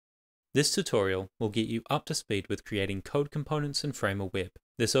This tutorial will get you up to speed with creating code components in Framer Web.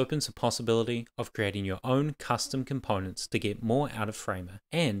 This opens the possibility of creating your own custom components to get more out of Framer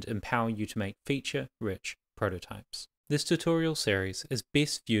and empower you to make feature-rich prototypes. This tutorial series is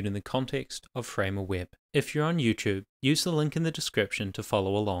best viewed in the context of Framer Web. If you're on YouTube, use the link in the description to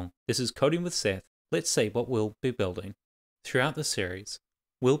follow along. This is Coding with Seth. Let's see what we'll be building. Throughout the series,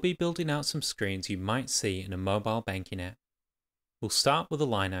 we'll be building out some screens you might see in a mobile banking app. We'll start with a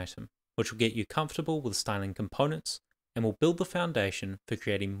LineItem, which will get you comfortable with styling components and will build the foundation for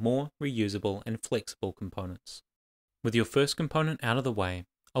creating more reusable and flexible components. With your first component out of the way,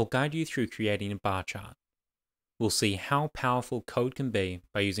 I'll guide you through creating a bar chart. We'll see how powerful code can be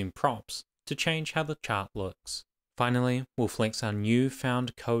by using props to change how the chart looks. Finally, we'll flex our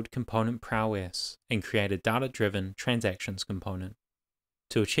newfound code component prowess and create a data-driven transactions component.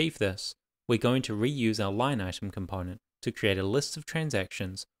 To achieve this, we're going to reuse our LineItem component to create a list of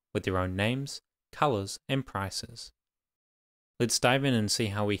transactions with their own names, colors, and prices. Let's dive in and see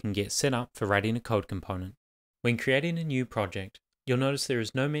how we can get set up for writing a code component. When creating a new project, you'll notice there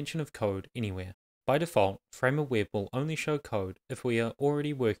is no mention of code anywhere. By default, Framer Web will only show code if we are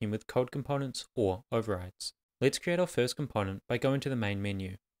already working with code components or overrides. Let's create our first component by going to the main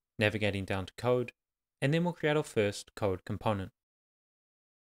menu, navigating down to code, and then we'll create our first code component.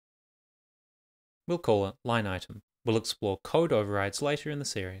 We'll call it LineItem. We'll explore code overrides later in the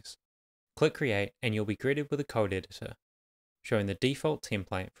series. Click Create and you'll be greeted with a code editor, showing the default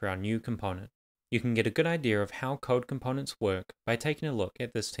template for our new component. You can get a good idea of how code components work by taking a look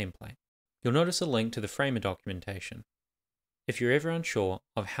at this template. You'll notice a link to the Framer documentation. If you're ever unsure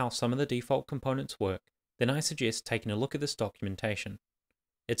of how some of the default components work, then I suggest taking a look at this documentation.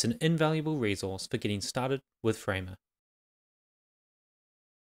 It's an invaluable resource for getting started with Framer.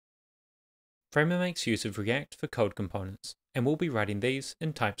 Framer makes use of React for code components, and we'll be writing these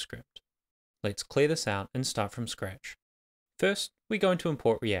in TypeScript. Let's clear this out and start from scratch. First, we're going to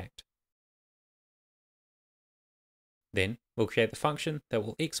import React. Then, we'll create the function that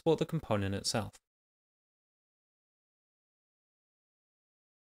will export the component itself.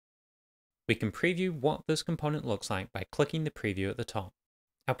 We can preview what this component looks like by clicking the preview at the top.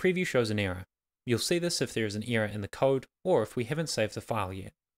 Our preview shows an error. You'll see this if there is an error in the code or if we haven't saved the file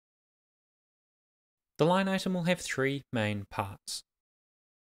yet. The LineItem will have three main parts.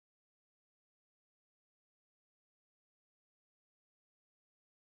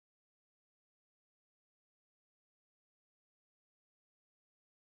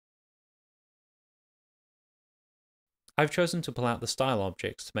 I've chosen to pull out the style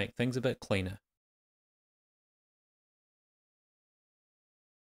objects to make things a bit cleaner.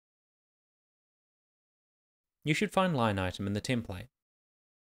 You should find LineItem in the template.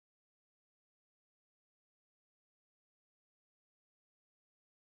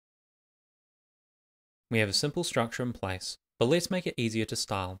 We have a simple structure in place, but let's make it easier to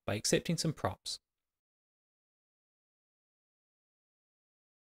style by accepting some props.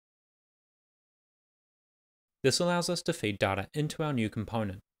 This allows us to feed data into our new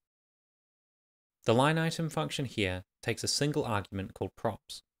component. The LineItem function here takes a single argument called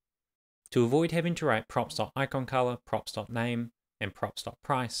props. To avoid having to write props.iconColor, props.name, and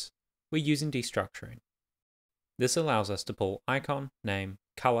props.price, we're using destructuring. This allows us to pull icon, name,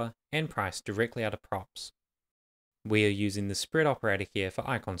 color, and price directly out of props. We are using the spread operator here for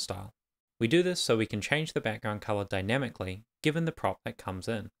icon style. We do this so we can change the background color dynamically given the prop that comes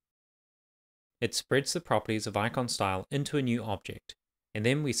in. It spreads the properties of icon style into a new object, and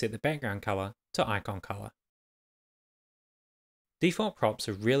then we set the background color to icon color. Default props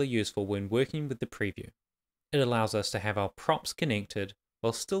are really useful when working with the preview. It allows us to have our props connected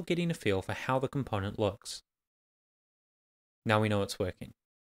while still getting a feel for how the component looks. Now we know it's working.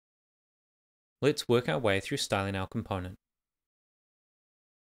 Let's work our way through styling our component.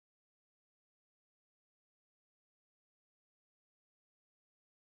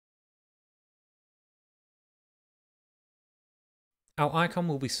 Our icon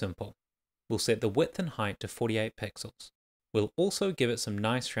will be simple. We'll set the width and height to 48 pixels. We'll also give it some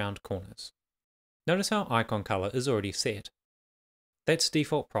nice round corners. Notice how icon color is already set. That's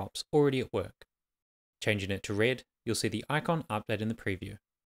default props already at work. Changing it to red, you'll see the icon update in the preview.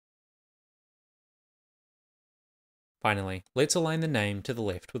 Finally, let's align the name to the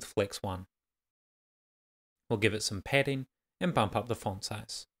left with Flex 1. We'll give it some padding and bump up the font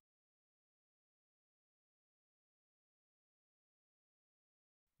size.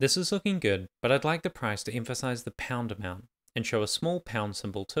 This is looking good, but I'd like the price to emphasize the pound amount and show a small pound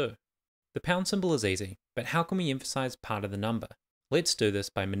symbol too. The pound symbol is easy, but how can we emphasize part of the number? Let's do this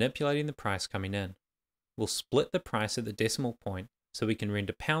by manipulating the price coming in. We'll split the price at the decimal point so we can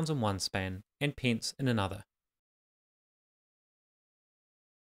render pounds in one span and pence in another.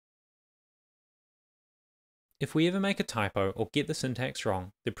 If we ever make a typo or get the syntax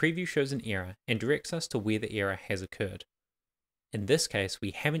wrong, the preview shows an error and directs us to where the error has occurred. In this case,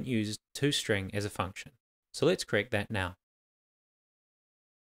 we haven't used toString as a function, so let's correct that now.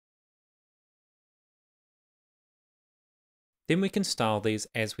 Then we can style these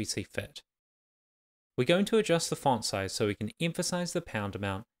as we see fit. We're going to adjust the font size so we can emphasize the pound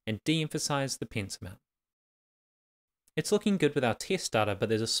amount and de-emphasize the pence amount. It's looking good with our test data, but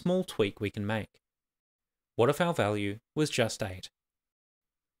there's a small tweak we can make. What if our value was just 8?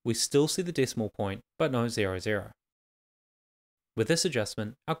 We still see the decimal point, but no 00. With this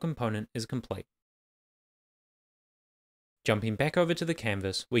adjustment, our component is complete. Jumping back over to the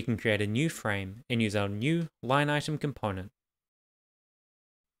canvas, we can create a new frame and use our new LineItem component.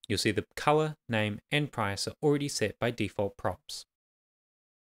 You'll see the color, name, and price are already set by default props.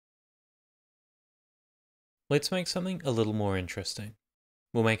 Let's make something a little more interesting.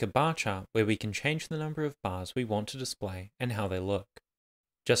 We'll make a bar chart where we can change the number of bars we want to display and how they look.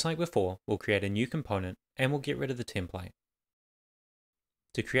 Just like before, we'll create a new component and we'll get rid of the template.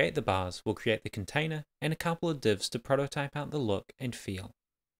 To create the bars, we'll create the container and a couple of divs to prototype out the look and feel.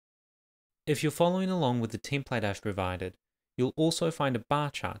 If you're following along with the template I've provided, you'll also find a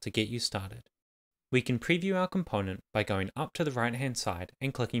bar chart to get you started. We can preview our component by going up to the right-hand side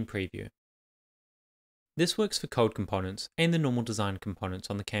and clicking Preview. This works for code components and the normal design components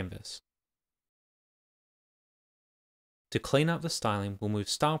on the canvas. To clean up the styling, we'll move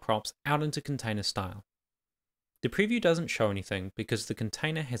Style Props out into Container Style. The preview doesn't show anything because the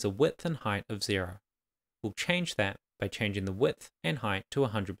container has a width and height of 0. We'll change that by changing the width and height to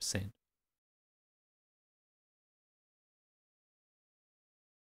 100%.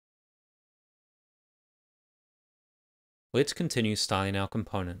 Let's continue styling our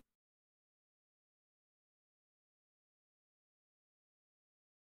component.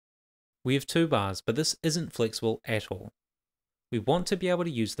 We have 2 bars, but this isn't flexible at all. We want to be able to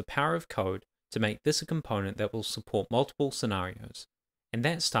use the power of code to make this a component that will support multiple scenarios, and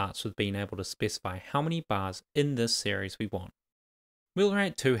that starts with being able to specify how many bars in this series we want. We'll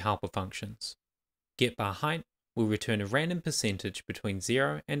write 2 helper functions. GetBarHeight will return a random percentage between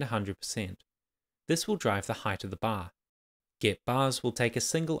 0 and 100%. This will drive the height of the bar. GetBars will take a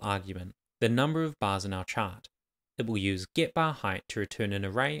single argument, the number of bars in our chart. It will use GetBarHeight to return an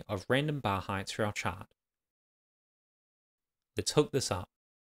array of random bar heights for our chart. Let's hook this up.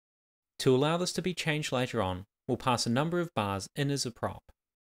 To allow this to be changed later on, we'll pass a number of bars in as a prop.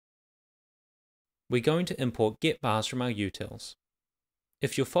 We're going to import getBars from our utils.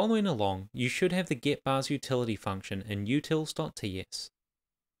 If you're following along, you should have the getBars utility function in utils.ts.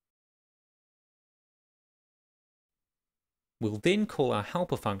 We'll then call our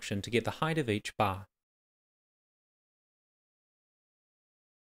helper function to get the height of each bar.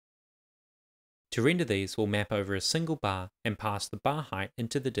 To render these, we'll map over a single bar and pass the bar height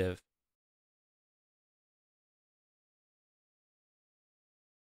into the div.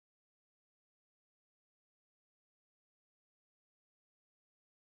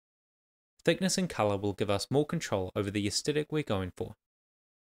 Thickness and color will give us more control over the aesthetic we're going for.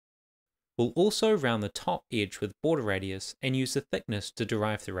 We'll also round the top edge with border radius and use the thickness to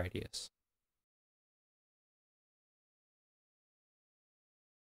derive the radius.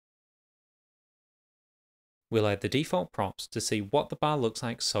 We'll add the default props to see what the bar looks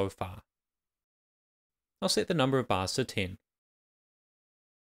like so far. I'll set the number of bars to 10.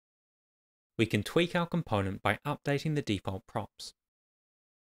 We can tweak our component by updating the default props.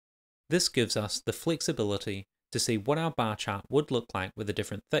 This gives us the flexibility to see what our bar chart would look like with a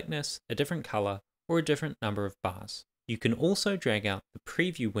different thickness, a different color, or a different number of bars. You can also drag out the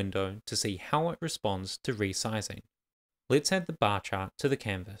preview window to see how it responds to resizing. Let's add the bar chart to the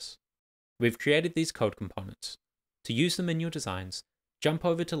canvas. We've created these code components. To use them in your designs, jump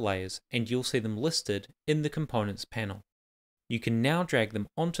over to Layers and you'll see them listed in the Components panel. You can now drag them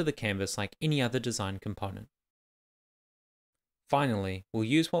onto the canvas like any other design component. Finally, we'll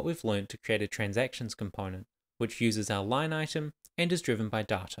use what we've learned to create a transactions component, which uses our line item and is driven by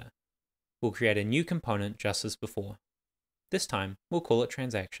data. We'll create a new component just as before. This time, we'll call it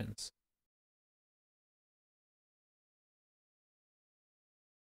transactions.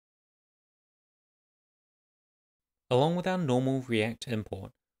 Along with our normal React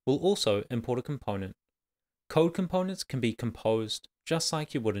import, we'll also import a component. Code components can be composed just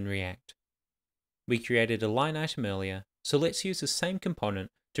like you would in React. We created a line item earlier, so let's use the same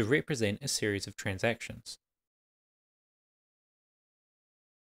component to represent a series of transactions.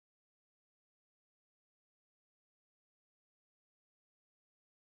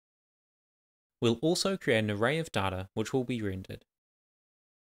 We'll also create an array of data which will be rendered.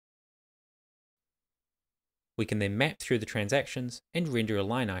 We can then map through the transactions and render a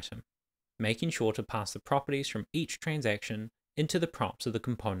line item, making sure to pass the properties from each transaction into the props of the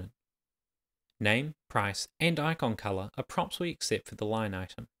component. Name, price, and icon color are props we accept for the line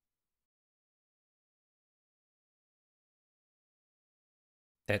item.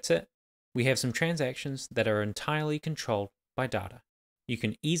 That's it. We have some transactions that are entirely controlled by data. You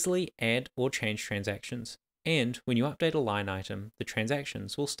can easily add or change transactions, and when you update a line item, the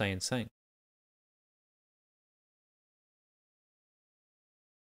transactions will stay in sync.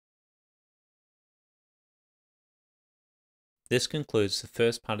 This concludes the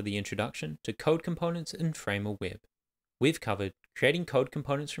first part of the introduction to code components in Framer Web. We've covered creating code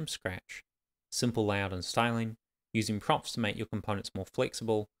components from scratch, simple layout and styling, using props to make your components more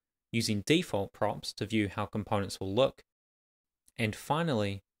flexible, using default props to view how components will look, and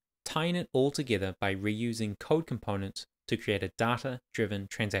finally, tying it all together by reusing code components to create a data-driven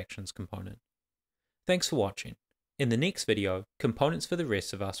transactions component. Thanks for watching. In the next video, Components for the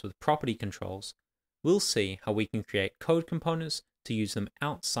Rest of Us with Property Controls, we'll see how we can create code components to use them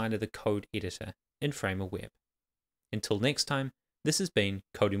outside of the code editor in Framer Web. Until next time, this has been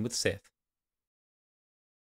Coding with Seth.